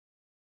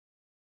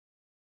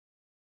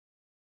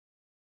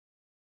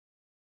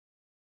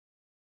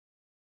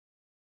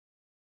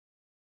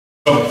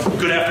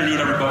Good afternoon,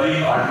 everybody.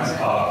 I'm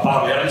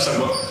Bob Adams.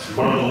 I'm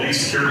one of the lead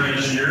security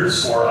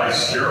engineers for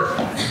iSecure,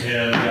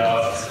 and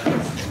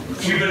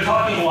we've been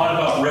talking a lot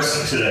about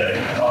risk today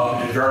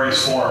in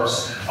various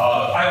forms.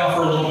 I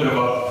offer a little bit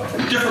of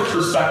a different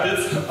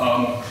perspective,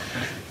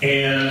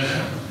 and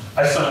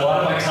I spend a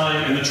lot of my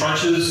time in the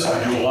trenches.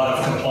 I do a lot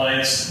of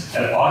compliance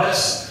and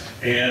audits.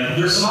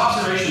 And there's some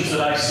observations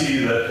that I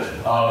see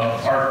that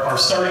are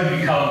starting to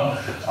become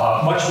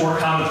much more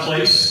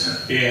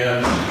commonplace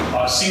and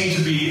seem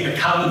to be a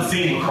common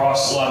theme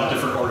across a lot of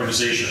different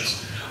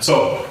organizations.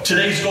 So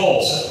today's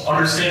goals: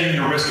 understanding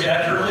your risk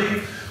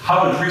accurately,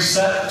 how to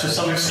reset to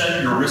some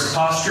extent your risk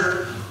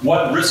posture,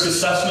 what risk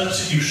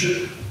assessments you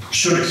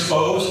should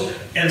expose,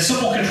 and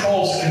simple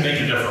controls that can make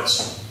a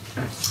difference.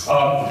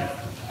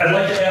 I'd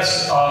like to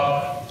ask,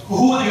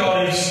 who in the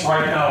audience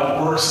right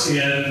now works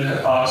in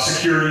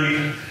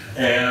security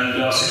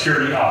and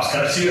security ops?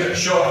 Can I see a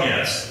show of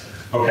hands?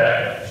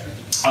 Okay.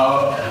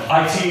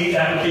 IT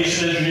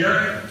application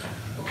engineering?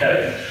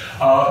 Okay.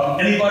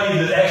 Anybody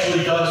that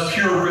actually does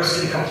pure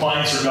risk and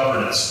compliance or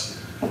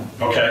governance?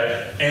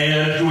 Okay.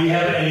 And do we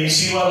have any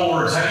C-level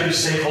or executive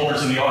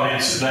stakeholders in the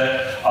audience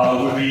that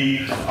would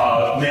be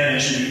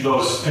managing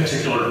those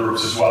particular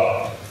groups as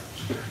well?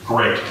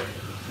 Great.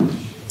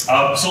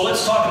 So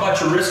let's talk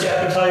about your risk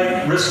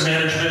appetite, risk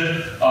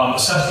management,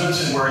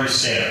 assessments, and where you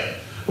stand.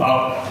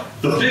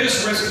 The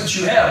biggest risk that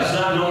you have is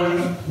not knowing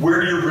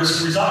where your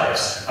risk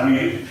resides. I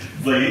mean,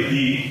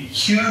 the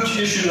huge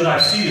issue that I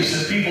see is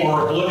that people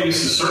are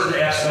oblivious to certain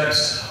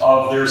aspects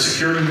of their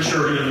security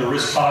maturity and their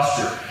risk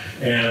posture.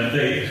 And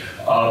they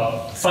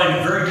find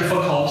it very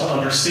difficult to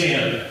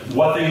understand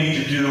what they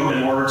need to do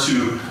in order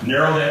to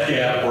narrow that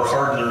gap or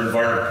harden their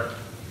environment.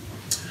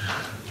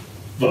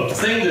 The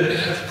thing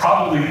that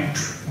probably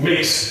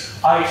makes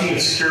IT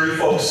and security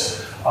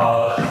folks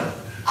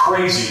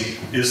crazy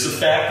is the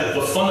fact that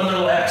the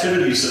fundamental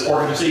activities that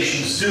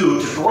organizations do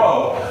to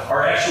grow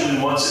are actually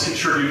the ones that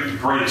contribute the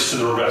greatest to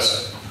their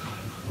risk.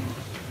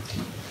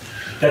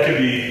 That could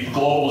be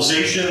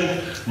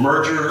globalization,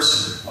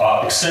 mergers,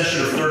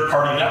 extension of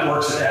third-party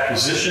networks and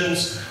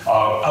acquisitions,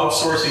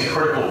 outsourcing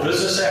critical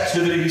business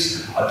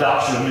activities,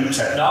 adoption of new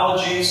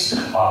technologies,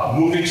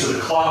 moving to the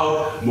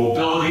cloud,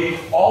 mobility.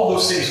 All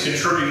those things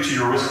contribute to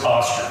your risk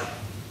posture.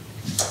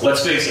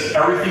 Let's face it,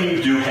 everything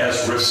you do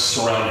has risks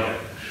surrounding it.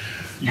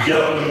 You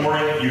get up in the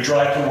morning, you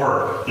drive to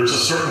work. There's a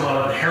certain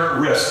amount of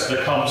inherent risk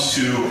that comes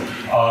to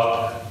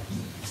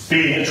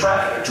being in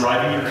traffic,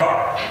 driving your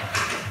car.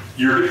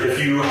 If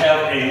you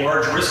have a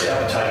large risk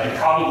appetite, you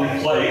probably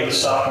play in the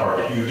stock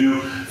market. You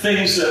do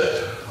things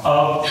that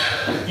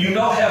you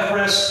know have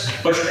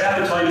risk, but your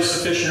appetite is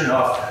sufficient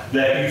enough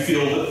that you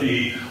feel that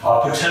the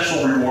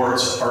potential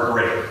rewards are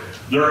great.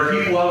 There are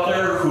people out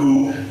there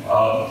who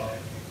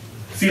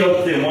feel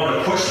that they want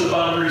to push the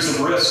boundaries of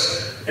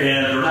risk,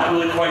 and they're not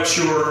really quite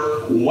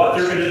sure what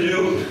they're going to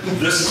do.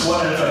 This is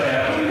what ends up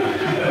happening.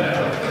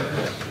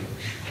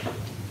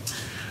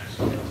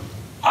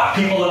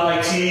 People in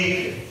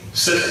IT,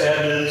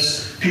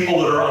 sysadmins,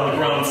 people that are on the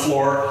ground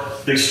floor,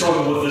 they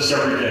struggle with this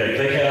every day.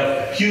 They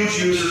have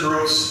huge user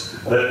groups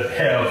that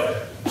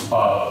have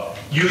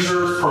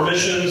user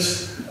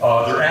permissions,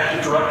 their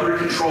Active Directory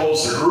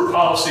controls, their group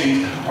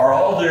policies are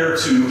all there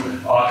to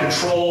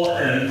control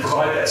and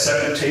provide that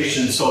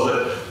segmentation so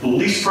that the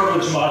least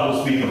privileged model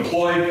is being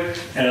employed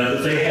and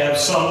that they have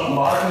some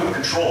modicum of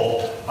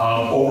control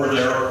over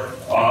their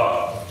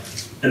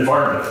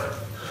environment.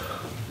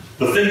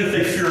 The thing that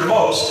they fear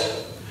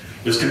most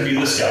is going to be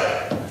this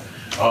guy.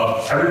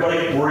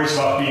 Everybody worries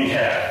about being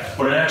hacked,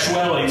 but in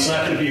actuality, it's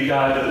not going to be a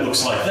guy that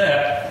looks like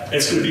that.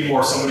 It's going to be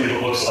more somebody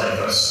that looks like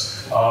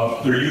this.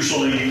 They're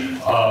usually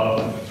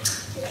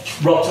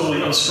relatively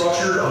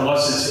unstructured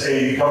unless it's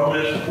a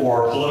government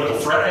or political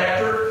threat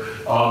actor.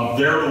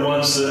 They're the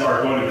ones that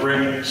are going to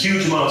bring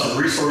huge amounts of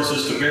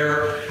resources to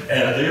bear,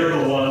 and they're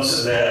the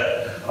ones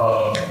that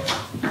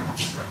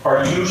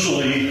are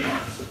usually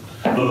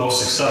the most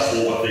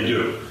successful at what they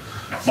do.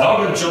 Now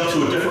I'm going to jump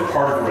to a different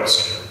part of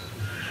risk.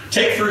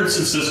 Take, for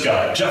instance, this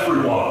guy,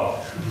 Jeffrey Wong,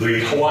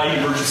 the Hawaii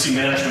Emergency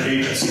Management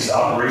Agency's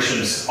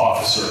operations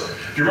officer.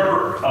 If you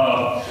remember,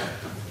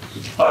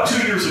 about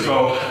 2 years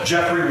ago,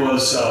 Jeffrey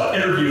was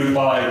interviewed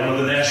by one of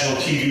the national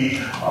TV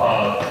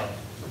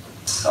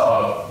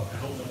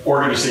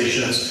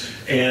organizations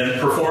and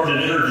performed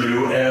an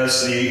interview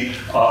as the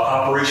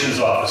operations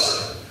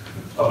officer.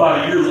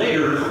 About a year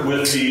later,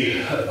 with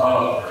the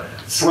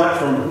threat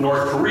from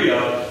North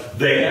Korea,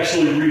 they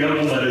actually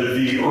re-implemented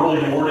the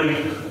early warning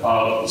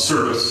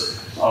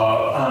service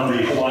on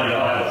the Hawaiian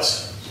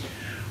Islands.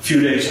 A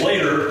few days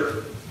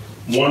later,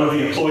 one of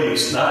the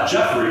employees, not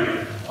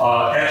Jeffrey,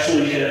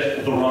 actually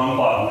hit the wrong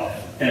button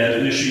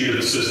and initiated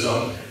the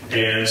system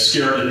and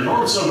scared an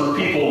enormous number of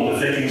people into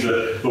thinking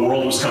that the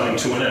world was coming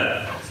to an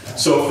end.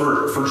 So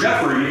for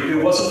Jeffrey,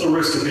 it wasn't the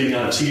risk of being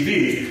on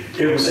TV,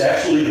 it was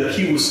actually that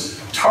he was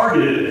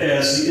targeted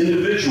as the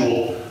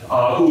individual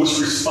who was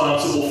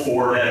responsible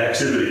for that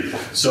activity.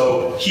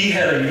 So he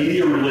had a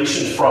media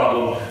relations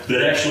problem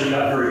that actually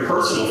got very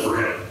personal for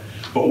him.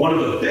 But one of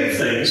the big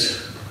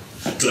things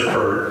that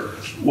occurred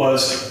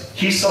was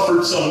he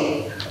suffered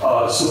some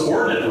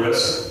subordinate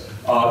risk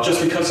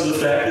just because of the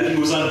fact that he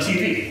was on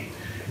TV.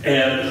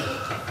 And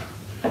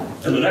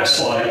in the next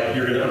slide,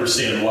 you're going to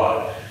understand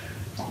why.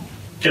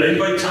 Can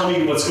anybody tell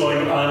me what's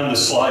going on in the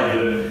slide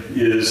that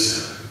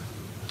is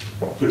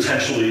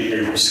potentially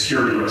a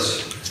security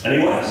risk?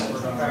 Anyone?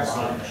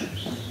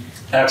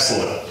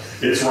 Excellent.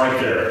 It's right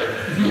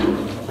there.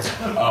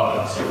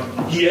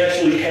 He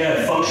actually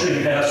had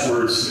functioning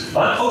passwords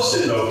on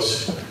Post-it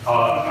notes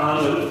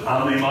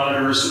on the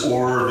monitors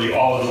or the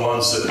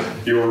all-in-ones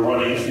that they were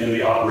running in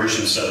the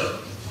operations center.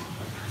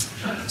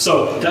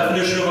 So,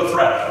 definition of a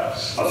threat.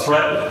 A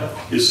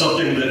threat is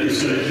something that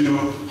is going to do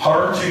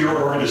harm to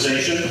your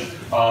organization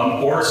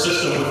or a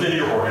system within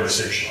your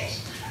organization.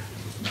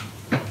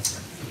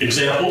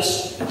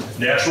 Examples: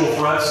 natural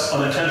threats,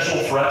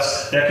 unintentional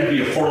threats. That could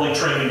be a poorly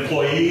trained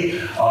employee.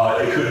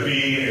 It could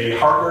be a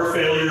hardware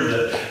failure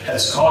that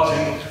is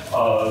causing,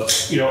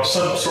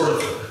 some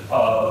sort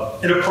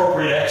of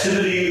inappropriate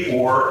activity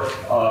or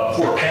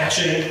poor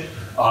patching.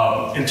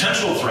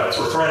 Intentional threats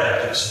or threat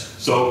actors.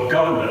 So,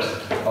 government.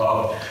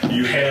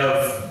 You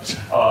have,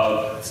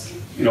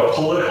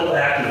 political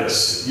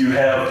activists. You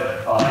have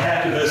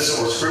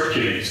hacktivists or script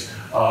kiddies.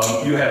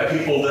 You have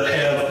people that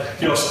have,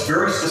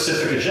 very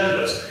specific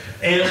agendas.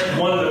 And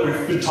one that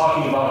we've been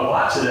talking about a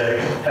lot today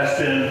has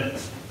been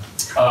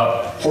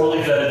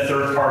poorly vetted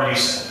third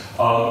parties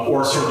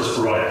or service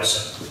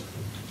providers.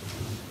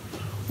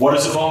 What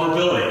is a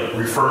vulnerability? It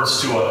refers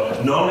to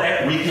a known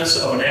weakness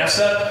of an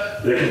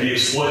asset that can be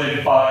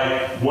exploited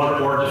by one or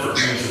more different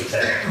means of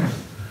attack.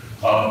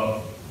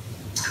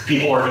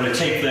 People are going to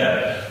take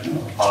that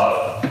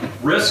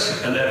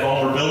risk and that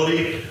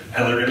vulnerability,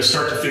 and they're going to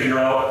start to figure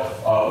out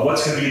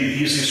what's going to be the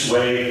easiest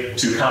way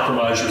to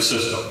compromise your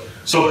system.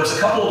 So there's a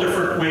couple of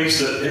different ways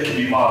that it can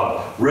be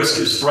modeled. Risk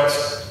is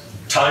threats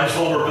times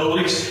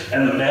vulnerabilities,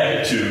 and the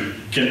magnitude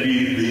can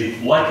be the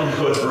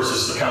likelihood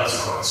versus the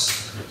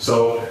consequence.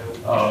 So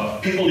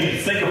people need to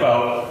think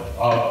about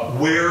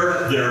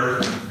where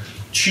their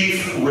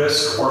chief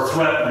risk or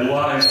threat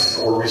relies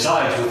or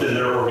resides within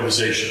their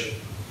organization.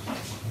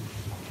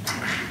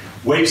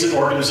 Ways that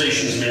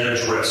organizations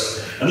manage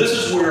risk. And this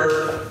is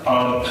where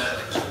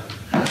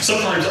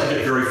sometimes I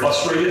get very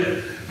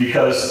frustrated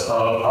because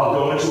I'll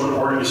go into an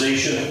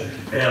organization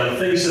and the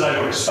things that I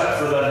would expect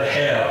for them to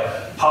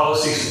have,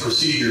 policies and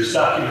procedures,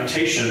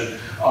 documentation,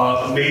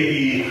 may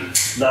be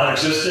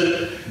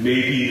non-existent,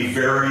 may be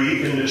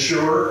very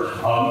immature,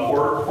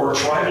 or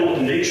tribal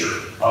in nature.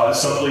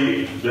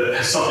 Something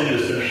that's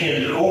been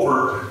handed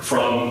over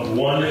from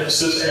one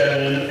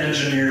sysadmin,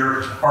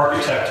 engineer,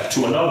 architect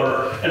to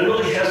another, and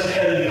really hasn't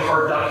had any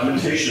hard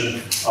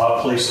documentation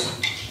placed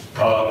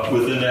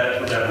within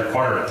that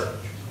requirement.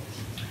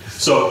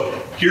 So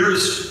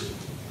here's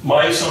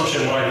my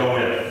assumption when I go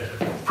in.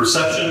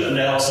 Perception,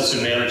 analysis,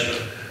 and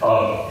management.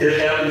 It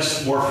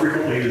happens more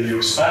frequently than you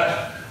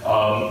expect.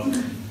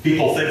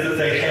 People think that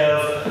they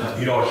have,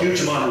 a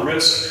huge amount of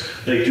risk.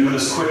 They do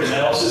this quick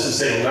analysis and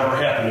say it'll never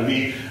happen to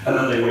me, and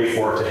then they wait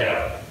for it to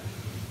happen.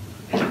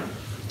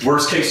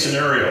 Worst case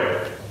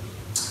scenario.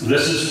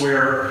 This is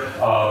where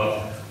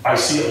I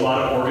see a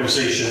lot of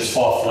organizations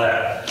fall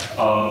flat.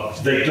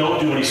 They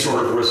don't do any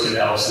sort of risk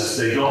analysis.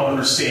 They don't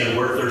understand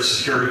where their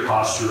security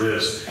posture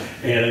is.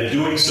 And in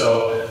doing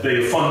so, they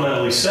have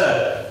fundamentally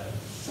said,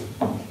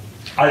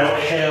 I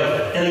don't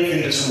have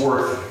anything that's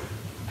worth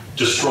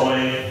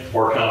destroying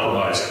or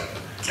compromising.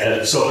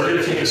 And so they're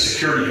going to take a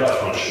security gut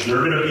punch.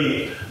 They're going to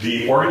be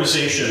the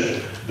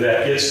organization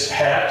that gets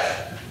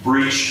hacked,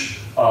 breached,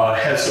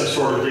 has some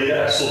sort of data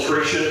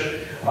exfiltration,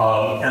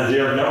 and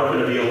they're never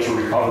going to be able to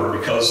recover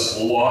because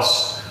the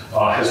loss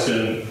has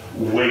been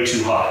way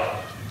too high.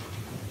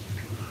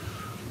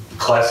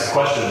 Classic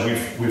question.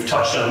 We've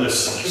touched on this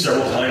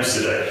several times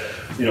today.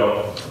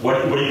 What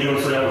are you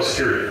doing for network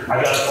security?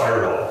 I got a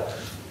firewall.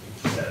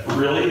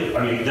 Really? I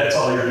mean, that's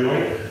all you're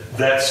doing?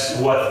 That's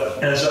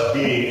what ends up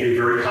being a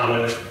very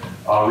common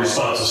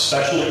response,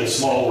 especially in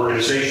small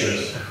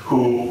organizations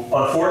who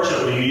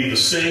unfortunately need the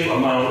same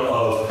amount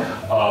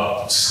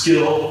of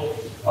skill,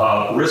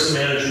 risk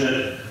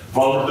management,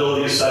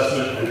 vulnerability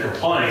assessment, and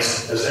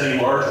compliance as any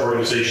large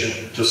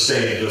organization to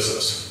stay in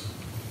business.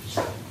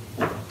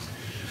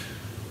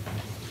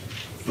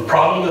 The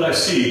problem that I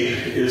see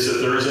is that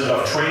there isn't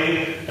enough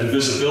training and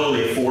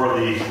visibility for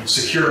the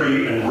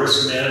security and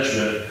risk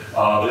management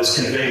that's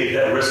conveyed,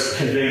 that risk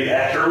conveyed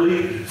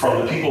accurately from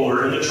the people that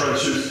are in the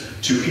trenches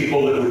to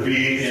people that would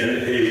be in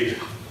a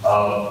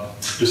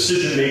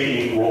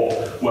decision-making role,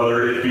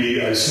 whether it be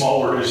a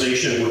small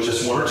organization with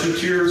just one or two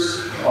tiers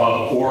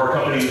or a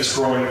company that's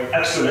growing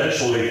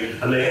exponentially,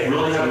 and they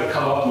really haven't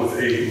come up with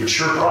a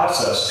mature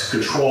process to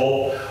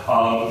control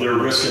their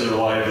risk and their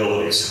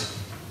liabilities.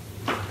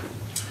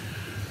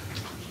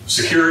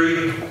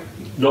 Security,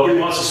 nobody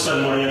wants to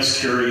spend money on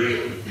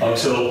security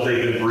until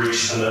they've been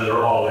breached and then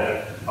they're all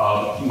in.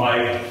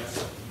 My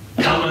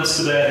comments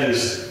to that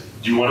is,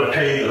 do you want to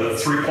pay the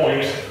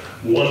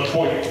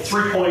 $3.1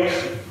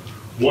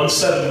 $1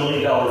 $7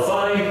 million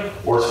fine,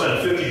 or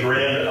spend 50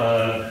 grand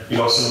on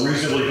some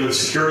reasonably good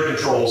security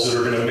controls that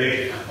are going to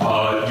make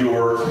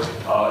your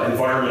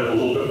environment a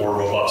little bit more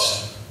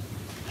robust.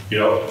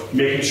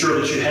 Making sure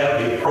that you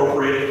have the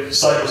appropriate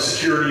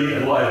cybersecurity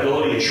and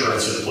liability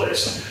insurance in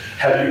place.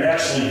 Have you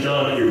actually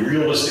done a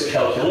realistic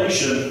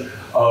calculation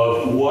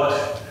of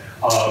what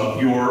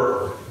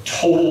your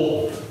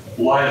total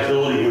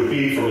liability would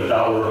be from a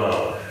dollar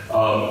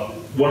amount?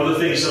 One of the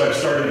things that I'm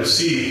starting to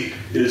see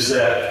is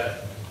that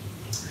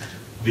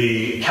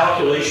the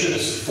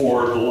calculations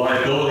for the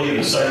liability and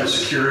the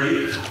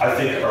cybersecurity, I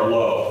think, are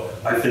low.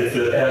 I think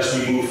that as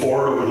we move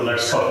forward over the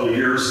next couple of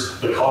years,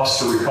 the cost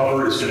to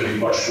recover is going to be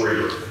much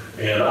greater.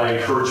 And I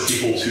encourage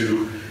people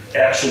to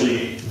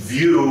actually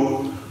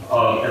view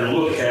and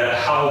look at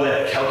how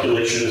that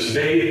calculation is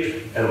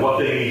made and what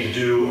they need to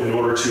do in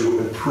order to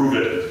improve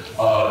it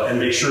and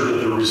make sure that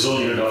they're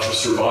resilient enough to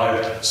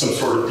survive some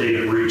sort of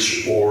data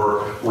breach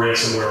or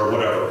ransomware or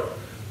whatever.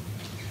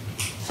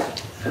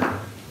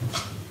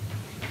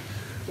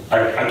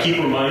 I keep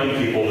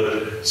reminding people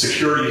that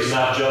security is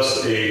not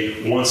just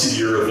a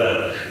once-a-year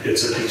event.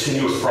 It's a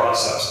continuous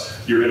process.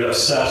 You're going to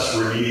assess,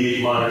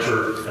 remediate,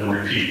 monitor, and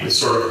repeat. It's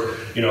sort of,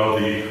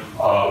 the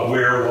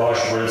wear, wash,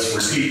 rinse,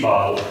 repeat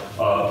model.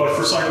 But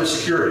for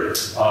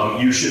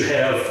cybersecurity, you should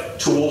have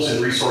tools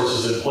and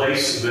resources in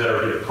place that are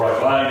going to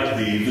provide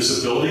the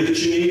visibility that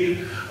you need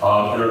and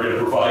are going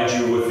to provide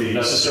you with the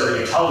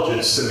necessary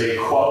intelligence to make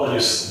quality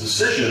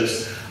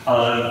decisions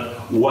on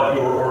what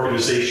your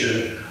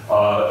organization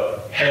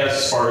has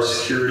as far as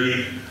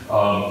security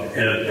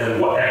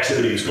and what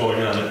activity is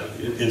going on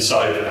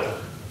inside of it.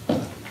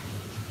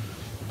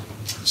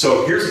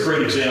 So here's a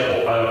great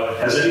example.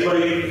 Has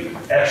anybody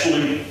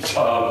actually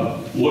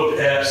looked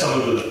at some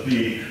of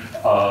the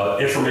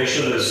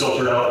information that is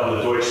filtered out on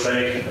the Deutsche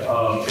Bank?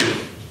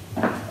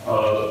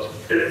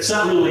 It's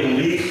not really a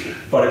leak,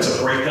 but it's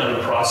a breakdown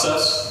of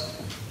process.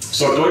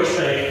 So Deutsche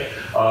Bank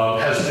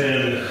has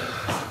been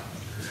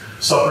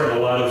suffering a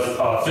lot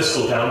of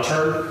fiscal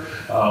downturn.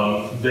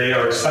 They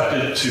are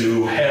expected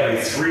to have a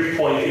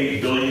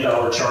 $3.8 billion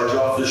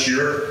charge-off this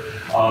year.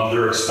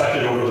 They're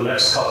expected over the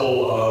next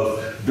couple of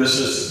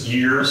business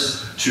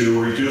years to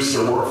reduce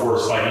their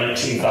workforce by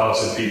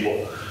 19,000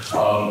 people.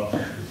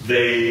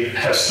 They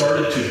have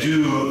started to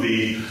do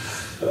the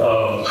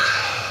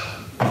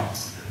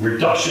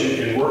reduction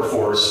in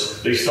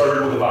workforce. They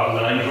started with about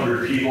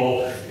 900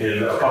 people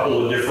in a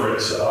couple of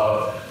different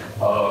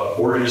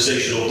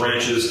organizational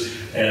branches,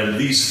 and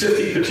these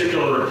 50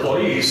 particular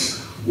employees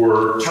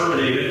were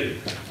terminated,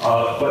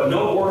 but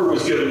no order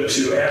was given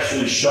to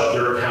actually shut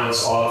their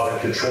accounts off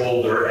and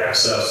control their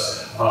access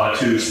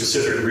to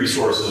specific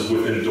resources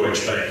within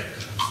Deutsche Bank.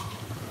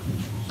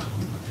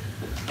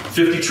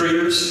 50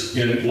 traders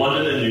in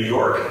London and New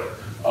York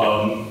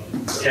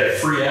had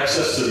free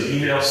access to the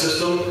email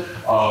system.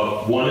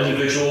 One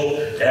individual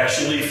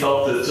actually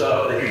felt that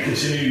they could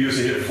continue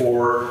using it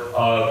for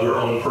their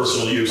own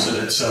personal use, and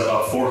it sent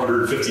about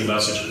 450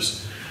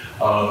 messages.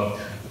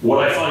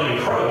 What I find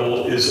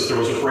incredible is that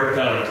there was a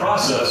breakdown in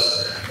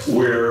process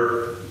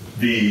where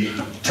the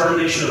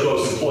termination of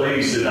those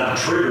employees did not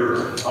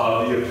trigger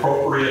the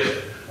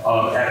appropriate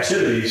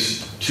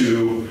activities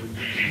to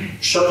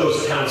shut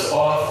those accounts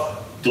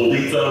off,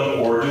 delete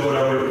them, or do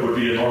whatever would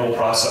be a normal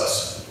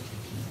process.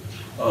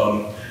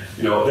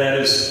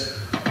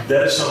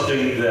 That is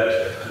something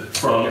that,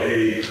 from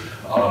a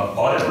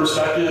audit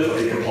perspective,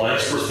 a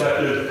compliance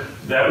perspective,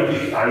 that would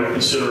be, I would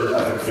consider,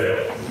 an epic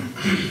fail.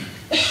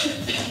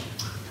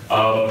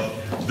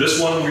 This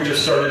one we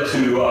just started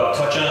to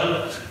touch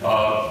on.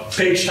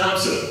 Paige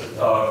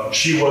Thompson.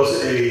 She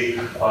was a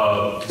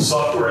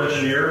software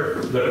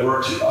engineer that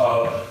worked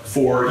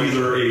for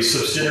either a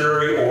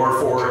subsidiary or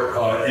for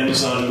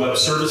Amazon Web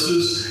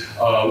Services.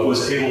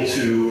 Was able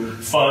to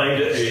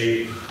find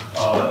a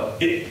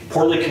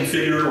poorly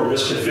configured or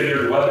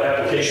misconfigured web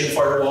application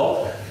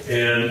firewall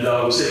and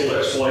was able to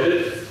exploit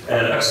it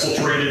and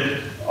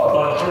exfiltrated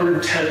about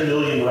 110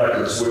 million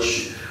records,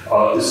 which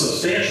is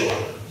substantial.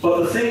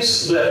 But the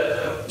things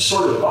that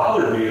sort of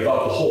bothered me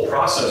about the whole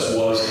process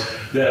was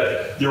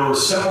that there were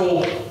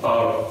several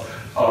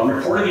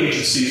reporting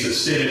agencies that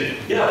stated,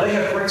 yeah, they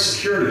have great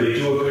security, they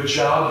do a good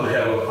job, they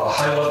have a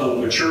high level of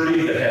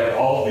maturity, they have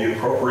all of the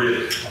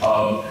appropriate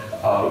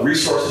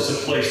resources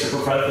in place to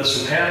prevent this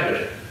from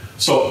happening.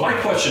 So my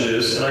question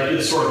is, and I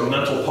did sort of a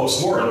mental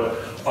postmortem,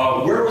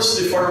 where was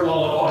the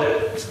firewall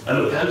audit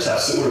and the pen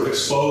test that would have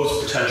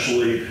exposed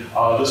potentially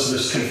this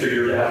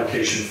misconfigured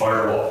application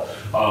firewall?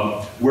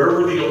 Where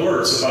were the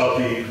alerts about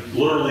the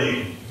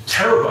literally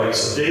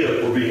terabytes of data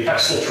that were being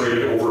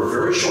exfiltrated over a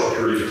very short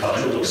period of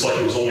time? It looks like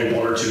it was only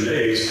 1 or 2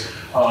 days.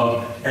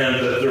 And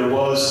that there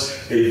was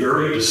a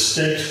very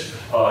distinct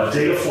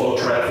data flow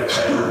traffic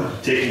pattern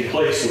taking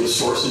place with a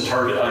source and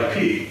target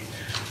IP.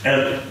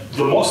 And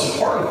the most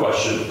important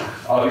question,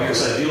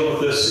 because I deal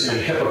with this in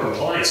HIPAA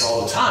compliance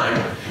all the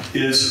time,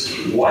 is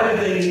why did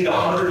they need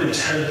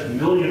 110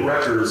 million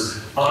records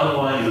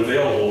online and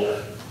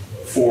available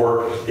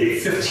for a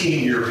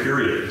 15-year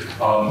period?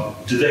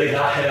 Do they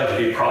not have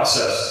a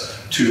process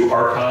to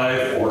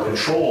archive or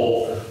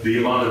control the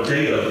amount of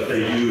data that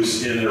they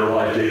use in their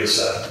live data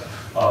set.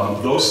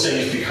 Those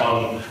things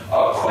become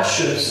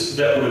questions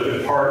that would have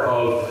been part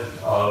of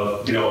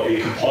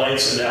a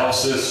compliance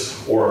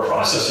analysis or a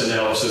process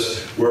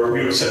analysis where we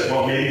would have said,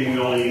 well, maybe we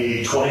only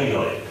need 20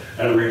 million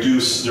and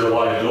reduce their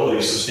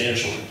liability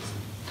substantially.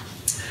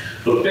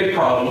 The big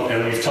problem,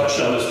 and we've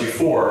touched on this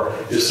before,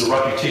 is the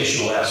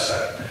reputational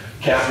aspect.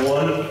 Cap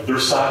One, their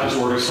stock has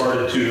already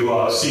started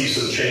to see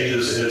some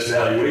changes in its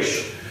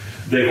valuation.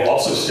 They've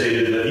also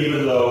stated that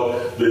even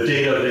though the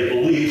data they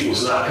believe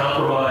was not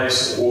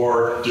compromised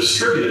or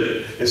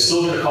distributed, it's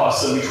still going to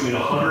cost them between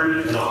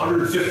 $100 and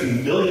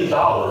 $150 million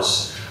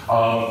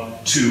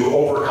to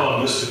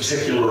overcome this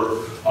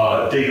particular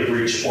data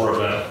breach or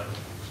event.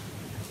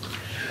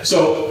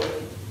 So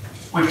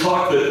we've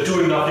talked that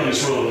doing nothing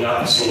is really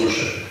not the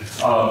solution.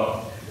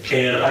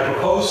 And I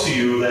propose to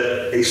you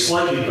that a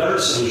slightly better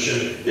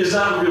solution is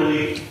not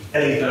really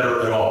any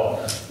better at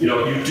all. You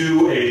know, you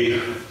do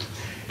a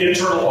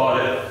internal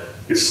audit,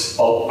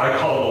 I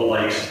call it a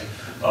light.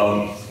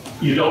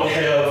 You don't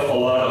have a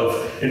lot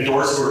of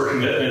endorsement or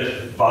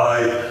commitment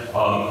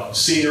by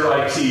senior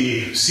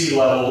IT,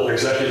 C-level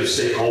executive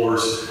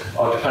stakeholders,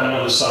 depending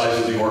on the size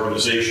of the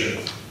organization.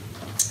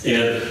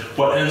 And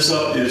what ends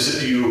up is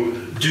that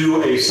you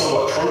do a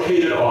somewhat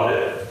truncated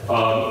audit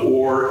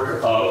or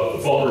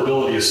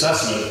vulnerability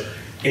assessment,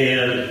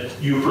 and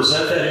you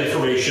present that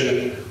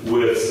information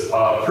with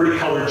pretty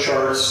colored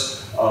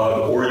charts,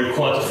 or you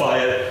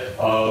quantify it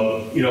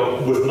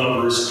with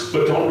numbers,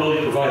 but don't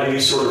really provide any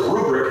sort of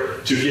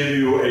rubric to give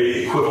you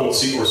a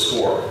equivalency or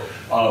score.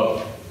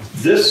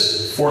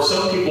 This, for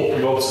some people,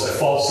 promotes a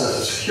false sense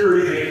of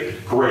security.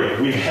 Great,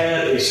 we've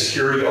had a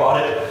security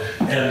audit,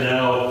 and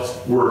now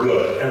we're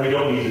good, and we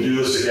don't need to do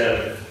this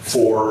again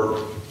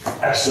for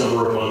X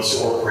number of months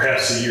or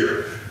perhaps a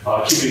year,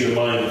 keeping in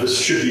mind that this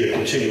should be a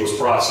continuous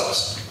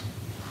process.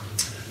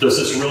 Does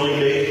this really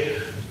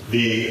make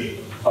the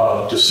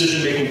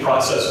decision-making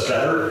process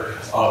better?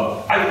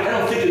 I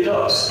don't think it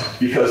does,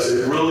 because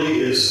it really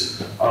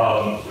is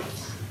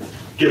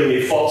giving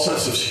a false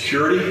sense of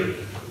security.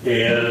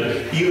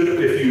 And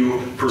even if you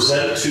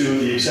present to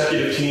the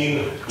executive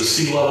team, the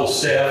C-level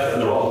staff,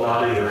 and they're all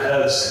nodding their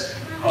heads,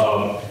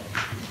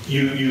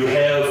 you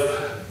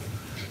have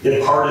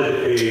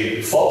imparted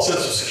a false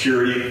sense of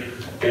security,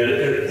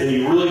 and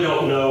you really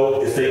don't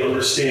know if they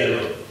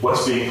understand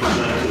what's being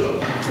presented to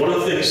them. One of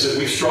the things that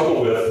we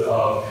struggle with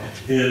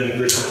in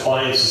the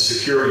compliance and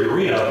security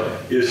arena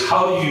is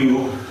how do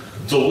you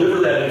deliver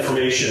that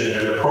information in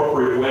an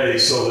appropriate way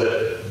so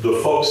that the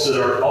folks that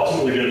are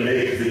ultimately going to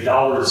make the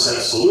dollar-cent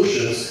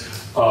solutions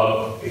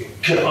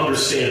can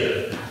understand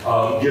it,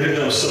 giving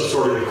them some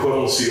sort of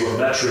equivalency or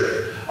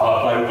metric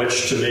by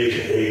which to make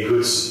a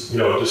good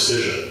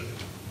decision.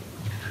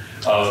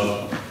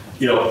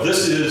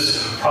 This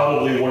is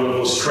probably one of the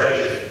most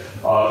tragic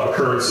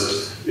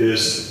occurrences,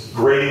 is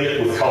grading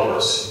it with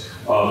colors.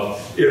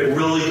 It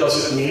really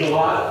doesn't mean a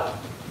lot.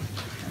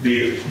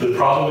 The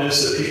problem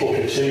is that people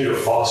continue to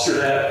foster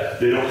that.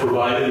 They don't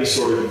provide any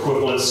sort of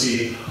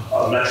equivalency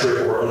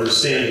metric or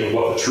understanding of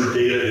what the true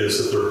data is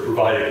that they're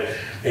providing.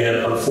 And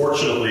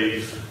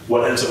unfortunately,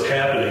 what ends up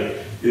happening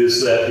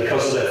is that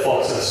because of that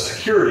false sense of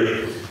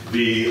security,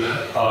 the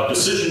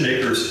decision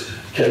makers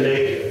can make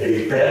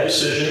a bad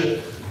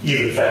decision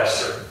even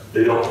faster.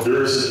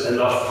 There isn't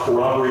enough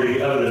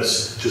corroborating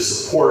evidence to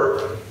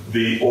support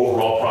the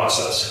overall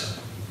process.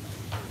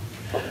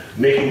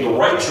 Making the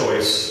right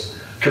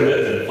choice,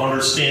 commitment,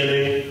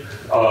 understanding,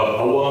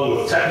 along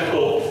with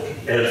technical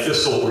and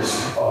fiscal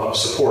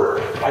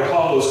support. I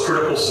call those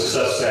critical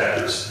success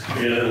factors.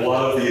 And in a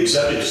lot of the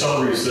executive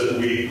summaries that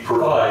we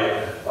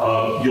provide,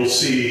 you'll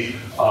see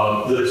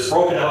that it's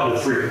broken out into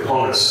three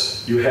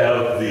components. You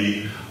have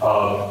the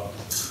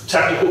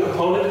technical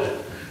component,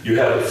 you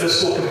have the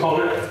fiscal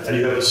component, and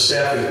you have the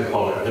staffing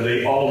component, and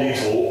they all need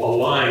to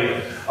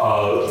align,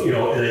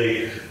 in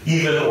a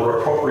even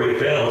or appropriate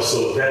balance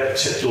so that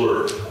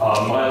particular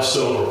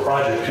milestone or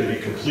project can be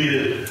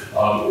completed,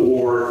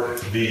 or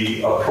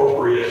the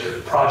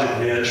appropriate project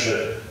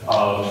management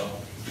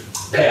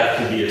path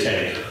can be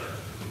attained.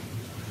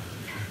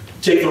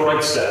 Take the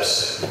right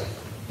steps.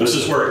 This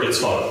is where it gets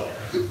fun.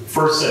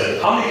 First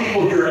thing, how many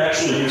people here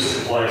actually use the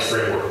compliance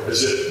framework?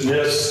 Is it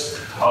NIST,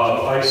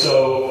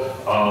 ISO,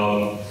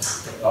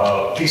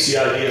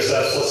 PCI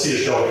DSS? Let's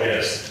see a show of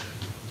hands.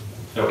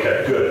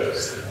 Okay, good.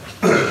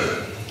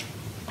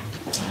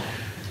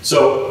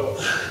 So,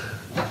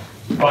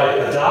 by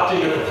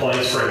adopting a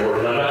compliance framework,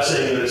 and I'm not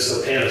saying that it's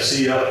the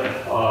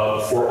panacea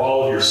for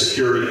all of your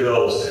security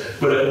ills,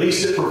 but at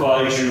least it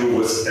provides you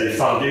with a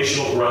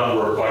foundational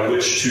groundwork by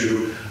which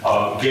to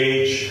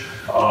gauge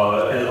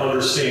and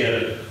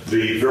understand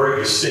the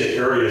very distinct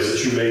areas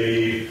that you may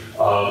need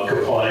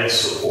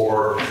compliance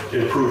or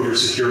improve your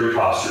security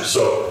posture.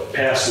 So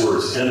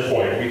passwords,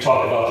 endpoint, we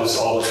talk about this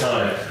all the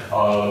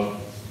time.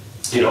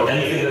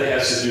 Anything that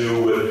has to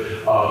do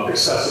with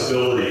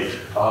accessibility,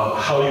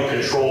 how you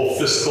control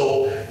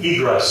physical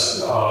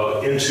egress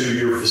into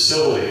your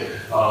facility,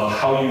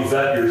 how you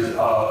vet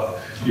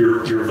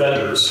your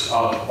vendors.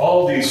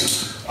 All of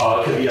these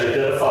can be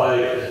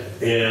identified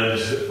and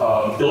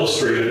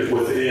illustrated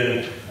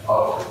within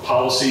a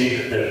policy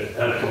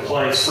and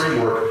compliance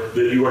framework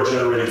that you are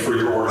generating for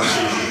your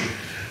organization.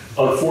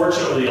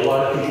 Unfortunately, a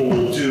lot of people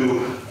will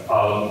do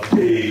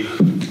a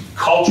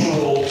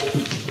cultural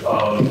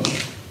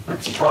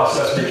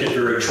process, make it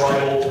very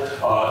tribal.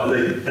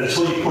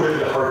 Until you put it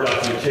into hard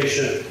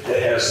documentation,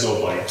 it has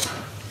no bite.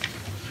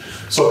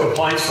 So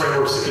compliance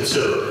frameworks to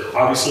consider.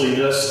 Obviously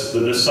NIST, the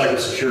NIST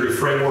Cybersecurity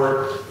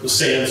Framework, the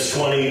SANS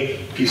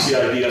 20,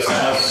 PCI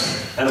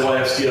DSS,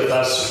 NYS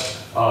DFS,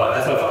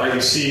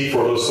 FFIEC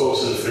for those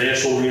folks in the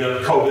financial arena,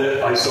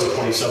 COVID, ISO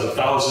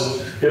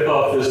 27000,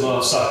 HIPAA,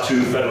 FISMA, SOC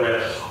 2,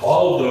 FedRAMP.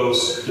 All of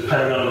those,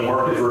 depending on the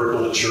market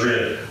vertical that you're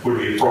in, would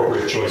be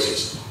appropriate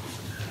choices.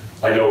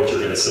 I know what you're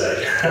going to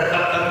say.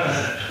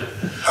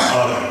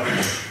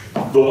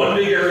 The one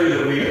big area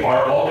that we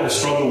are all going to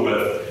struggle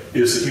with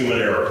is the human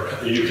error.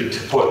 You can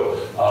put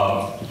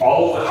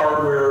all of the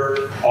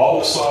hardware, all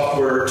the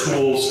software,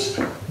 tools,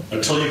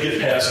 until you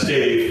get past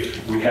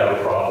Dave, we have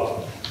a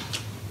problem.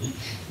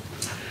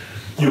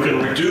 You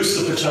can reduce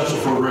the potential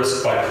for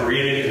risk by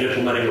creating and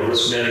implementing a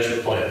risk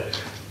management plan.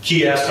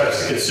 Key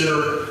aspects to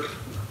consider: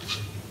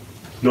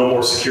 no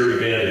more security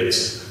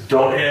band-aids.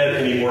 Don't add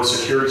any more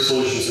security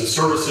solutions and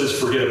services.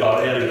 Forget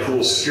about adding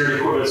cool security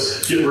equipment.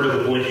 Get rid of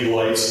the blinky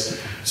lights.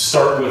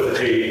 Start with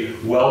a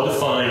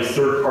well-defined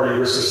third-party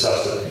risk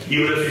assessment.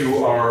 Even if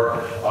you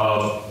are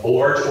a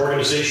large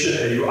organization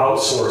and you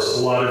outsource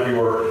a lot of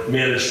your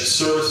managed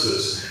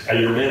services, and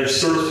your managed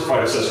service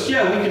provider says,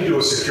 yeah, we can do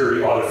a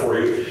security audit for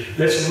you,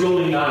 that's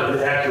really not an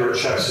accurate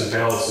checks and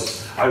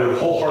balances. I would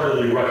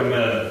wholeheartedly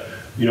recommend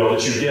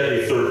that you get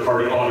a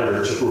third-party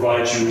auditor to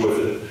provide you with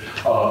an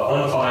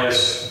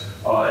unbiased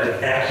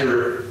and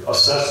accurate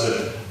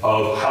assessment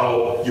of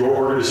how your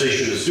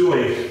organization is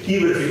doing,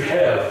 even if you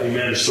have a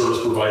managed service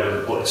provider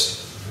in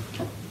place.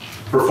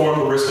 Perform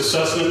the risk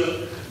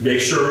assessment. Make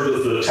sure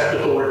that the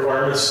technical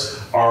requirements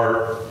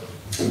are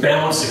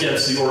balanced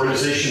against the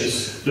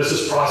organization's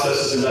business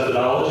processes and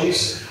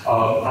methodologies.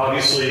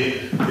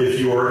 Obviously, if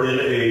you are in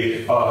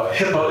a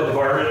HIPAA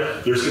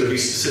environment, there's going to be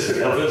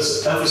specific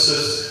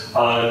emphasis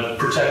on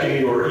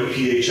protecting your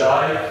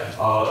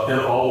EPHI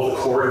and all of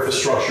the core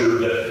infrastructure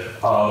that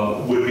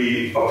would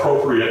be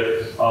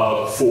appropriate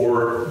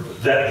for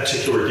that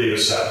particular data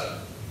set.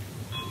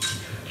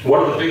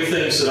 One of the big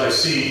things that I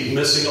see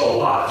missing a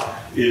lot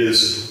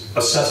is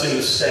assessing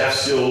the staff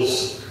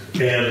skills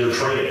and their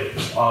training.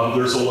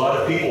 There's a lot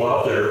of people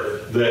out there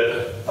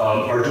that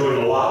are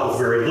doing a lot with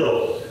very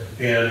little.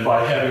 And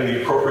by having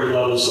the appropriate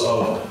levels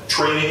of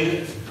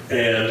training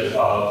and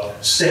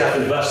staff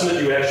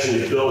investment, you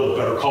actually build a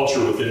better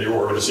culture within your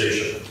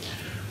organization.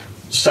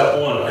 Step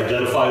one,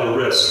 identify the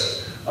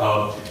risk.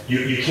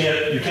 You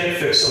can't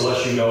fix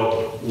unless you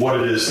know what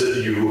it is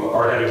that you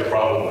are having a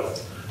problem with.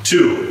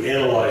 Two,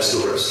 analyze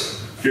the risk.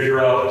 Figure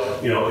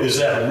out, is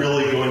that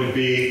really going to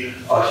be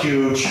a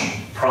huge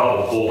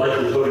problem, the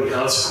likelihood and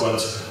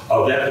consequence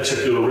of that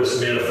particular risk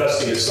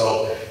manifesting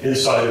itself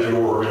inside of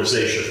your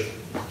organization.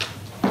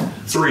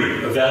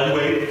 Three,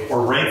 evaluate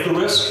or rank the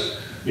risk.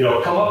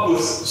 Come up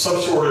with some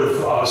sort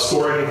of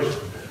scoring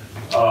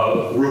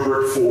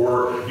rubric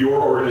for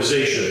your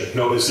organization.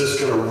 Is this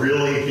going to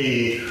really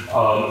be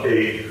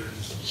a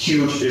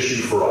huge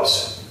issue for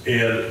us?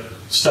 And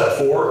step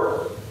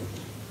four,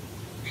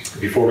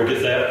 before we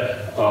get that,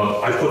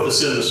 I put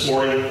this in this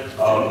morning.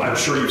 I'm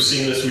sure you've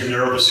seen this. We've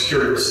narrowed the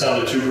security risks down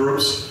to two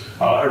groups.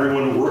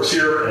 Everyone who works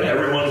here and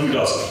everyone who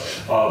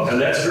doesn't.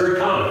 And that's very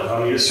common.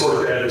 I mean, it's sort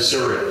of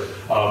adversarial.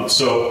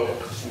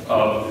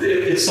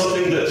 It's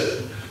something that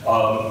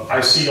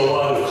I see a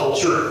lot of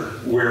culture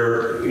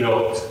where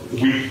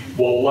we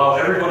will allow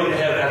everybody to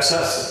have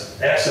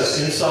access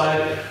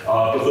inside,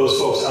 but those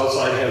folks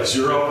outside have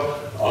zero,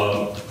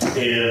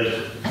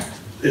 and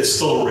it's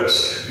still a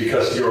risk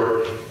because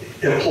your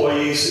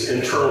employees,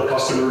 internal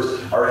customers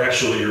are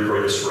actually your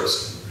greatest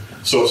risk.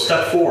 So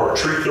step four,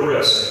 treat the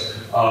risk.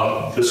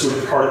 This would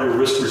be part of your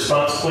risk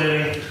response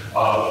planning.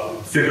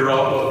 Figure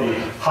out what the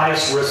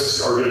highest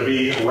risks are going to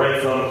be,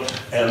 rank them,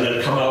 and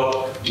then come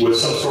out with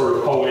some sort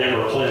of POAM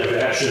or plan of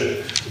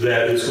action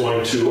that is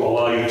going to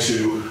allow you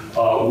to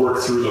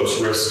work through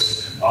those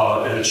risks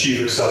and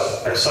achieve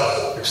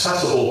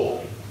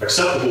acceptable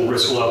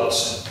risk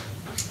levels.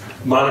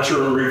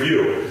 Monitor and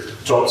review.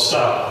 Don't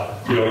stop.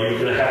 You're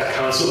going to have to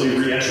constantly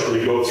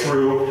re-entrantly go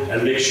through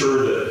and make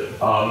sure that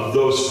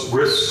those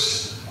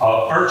risks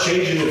aren't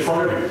changing in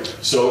front of you.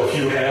 So if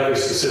you have a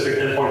specific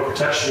endpoint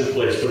protection in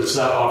place, but it's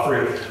not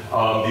offering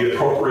the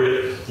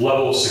appropriate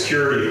level of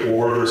security,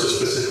 or there's a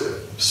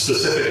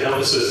specific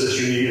emphasis that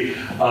you need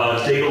on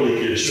data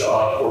leakage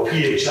or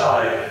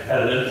PHI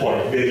at an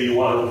endpoint, maybe you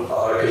want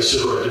to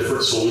consider a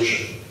different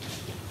solution.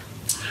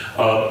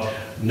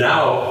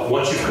 Now,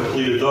 once you've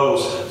completed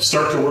those,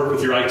 start to work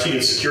with your IT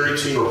and security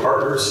team or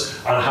partners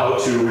on how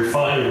to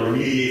refine and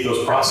remediate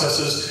those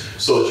processes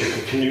so that you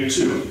can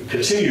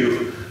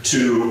continue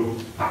to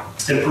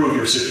improve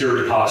your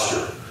security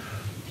posture.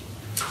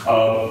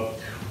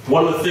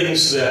 One of the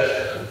things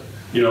that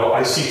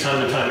I see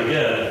time and time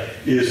again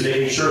is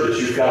making sure that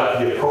you've got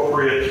the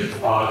appropriate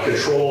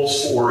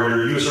controls for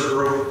your user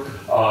group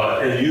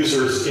and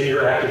users in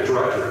your Active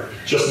Directory.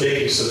 Just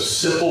making some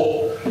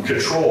simple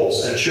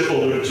controls, and Chip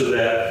alluded to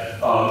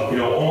that.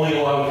 Only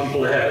allowing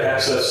people to have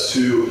access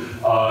to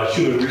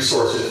human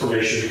resource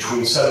information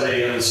between 7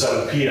 a.m. and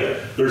 7 p.m.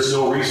 There's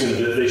no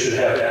reason that they should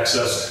have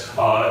access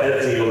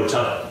at any other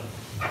time.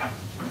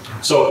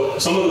 So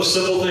some of the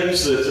simple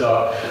things that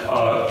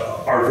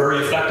are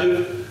very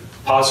effective: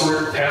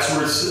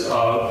 passwords,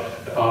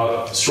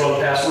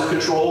 strong password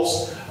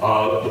controls,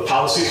 the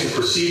policies and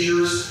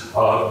procedures.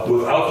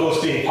 Without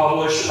those being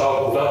published,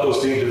 without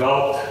those being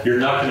developed, you're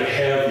not going to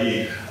have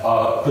the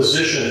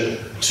position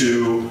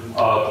to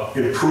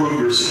improve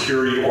your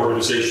security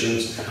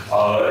organizations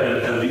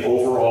and the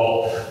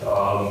overall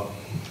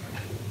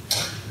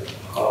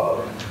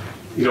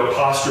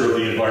posture of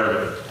the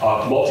environment.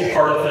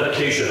 Multi-part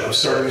authentication. I'm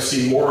starting to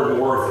see more and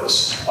more of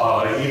this,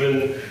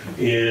 even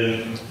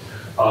in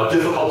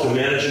difficult to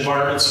manage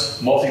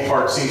environments.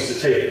 Multi-part seems to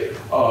take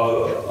a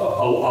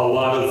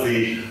lot of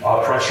the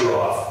pressure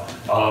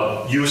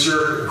off.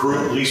 User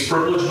group least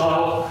privilege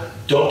model,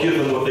 don't give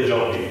them what they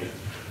don't need.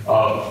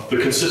 The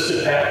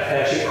consistent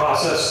patching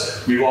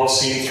process, we've all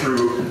seen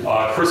through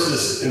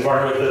Chris's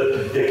environment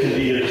that it can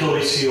be an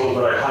Achilles heel,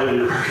 but I highly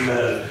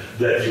recommend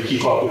that you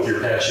keep up with your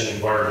patching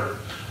environment.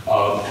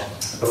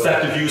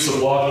 Effective use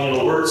of logging and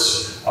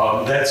alerts.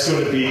 That's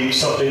going to be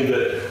something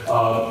that,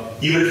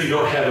 even if you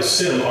don't have a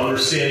SIM,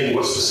 understanding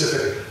what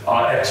specific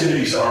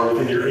activities are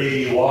within your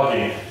AD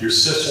logging, your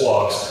sys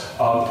logs,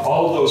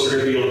 all of those are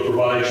going to be able to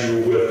provide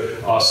you with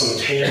some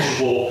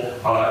tangible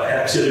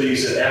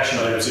activities and action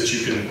items that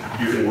you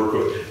can work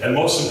with. And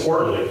most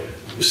importantly,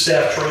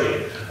 staff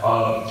training.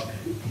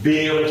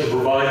 Being able to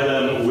provide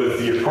them with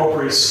the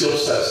appropriate skill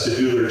sets to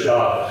do their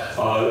job.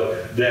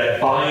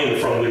 That buy-in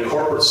from the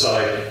corporate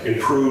side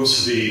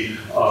improves the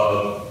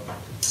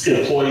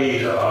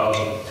employee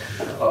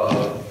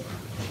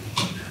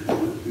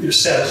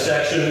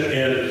satisfaction,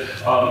 and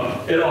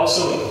it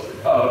also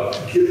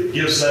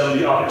gives them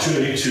the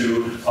opportunity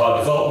to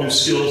develop new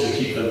skills and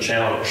keep them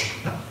challenged.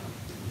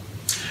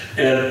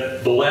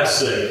 And the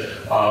last thing,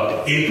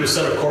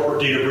 80% of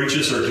corporate data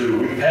breaches are due to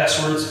weak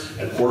passwords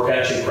and poor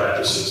patching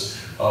practices.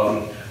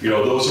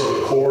 Those are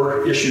the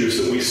core issues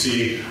that we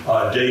see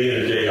day in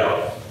and day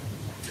out.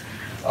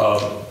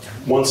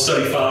 One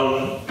study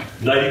found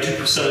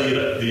 92%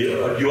 of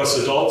the U.S.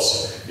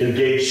 adults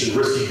engaged in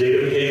risky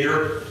data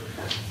behavior.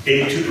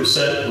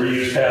 82%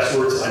 reuse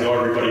passwords. I know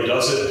everybody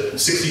does it.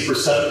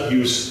 60%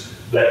 use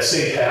that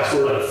same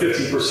password on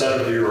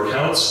 50% of your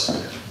accounts,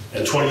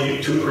 and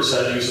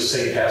 22% use the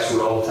same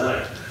password all the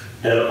time.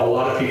 And a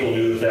lot of people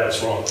knew that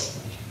was wrong.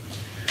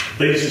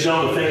 Ladies and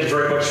gentlemen, thank you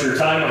very much for your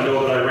time. I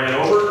know that I ran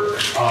over.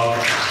 I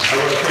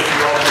want to